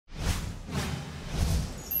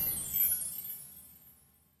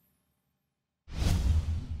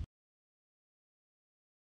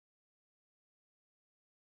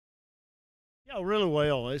Yeah, really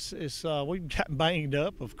well. It's we've gotten banged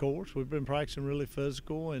up, of course. We've been practicing really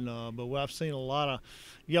physical, and but I've seen a lot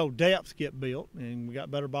of depth get built, and we got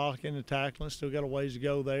better blocking and tackling. Still got a ways to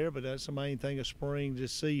go there, but that's the main thing of spring.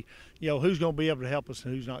 Just see who's going to be able to help us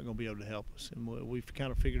and who's not going to be able to help us, and we've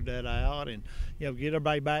kind of figured that out. And get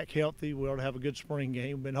everybody back healthy. We ought to have a good spring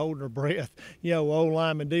game. We've been holding our breath. O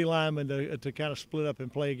lineman, D lineman to kind of split up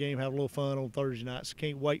and play a game, have a little fun on Thursday nights.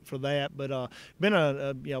 Can't wait for that. But been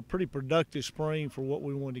a pretty productive spring for what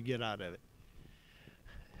we wanted to get out of it.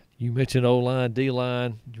 You mentioned O-line,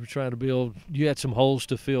 D-line. You were trying to build – you had some holes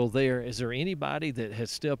to fill there. Is there anybody that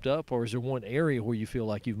has stepped up, or is there one area where you feel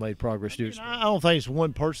like you've made progress? I don't think it's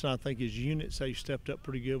one person. I think it's units. They've stepped up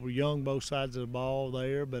pretty good. We're young both sides of the ball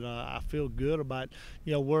there, but I feel good about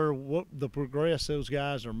what the progress those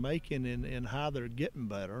guys are making and how they're getting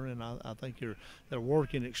better. And I think they're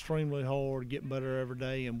working extremely hard, getting better every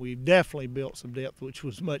day. And we've definitely built some depth, which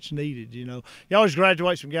was much needed. You always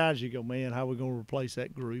graduate some guys. You go, man, how are we going to replace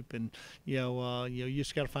that group? And you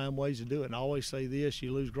just got to find ways to do it. And I always say this: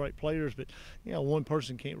 you lose great players, but one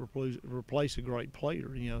person can't replace a great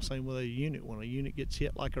player. Same with a unit. When a unit gets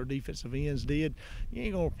hit like our defensive ends did, you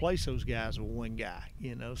ain't gonna replace those guys with one guy.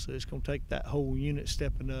 So it's gonna take that whole unit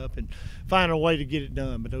stepping up and finding a way to get it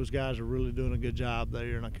done. But those guys are really doing a good job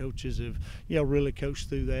there, and our coaches have really coached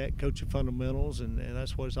through that, coaching fundamentals, and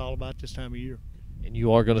that's what it's all about this time of year. And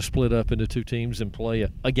you are going to split up into two teams and play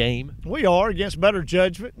a game? We are, against better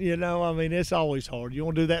judgment. It's always hard. You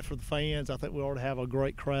want to do that for the fans. I think we ought to have a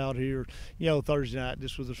great crowd here, Thursday night,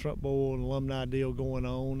 just with the Front Bowl and alumni deal going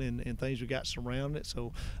on and things we got surrounding it.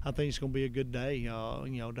 So I think it's going to be a good day,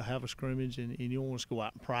 to have a scrimmage, and you don't want us to go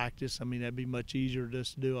out and practice. That'd be much easier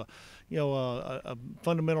just to do a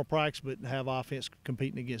fundamental practice, but have offense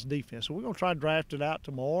competing against defense. So we're going to try to draft it out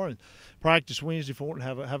tomorrow and practice Wednesday for it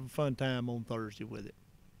and have a fun time on Thursday with it.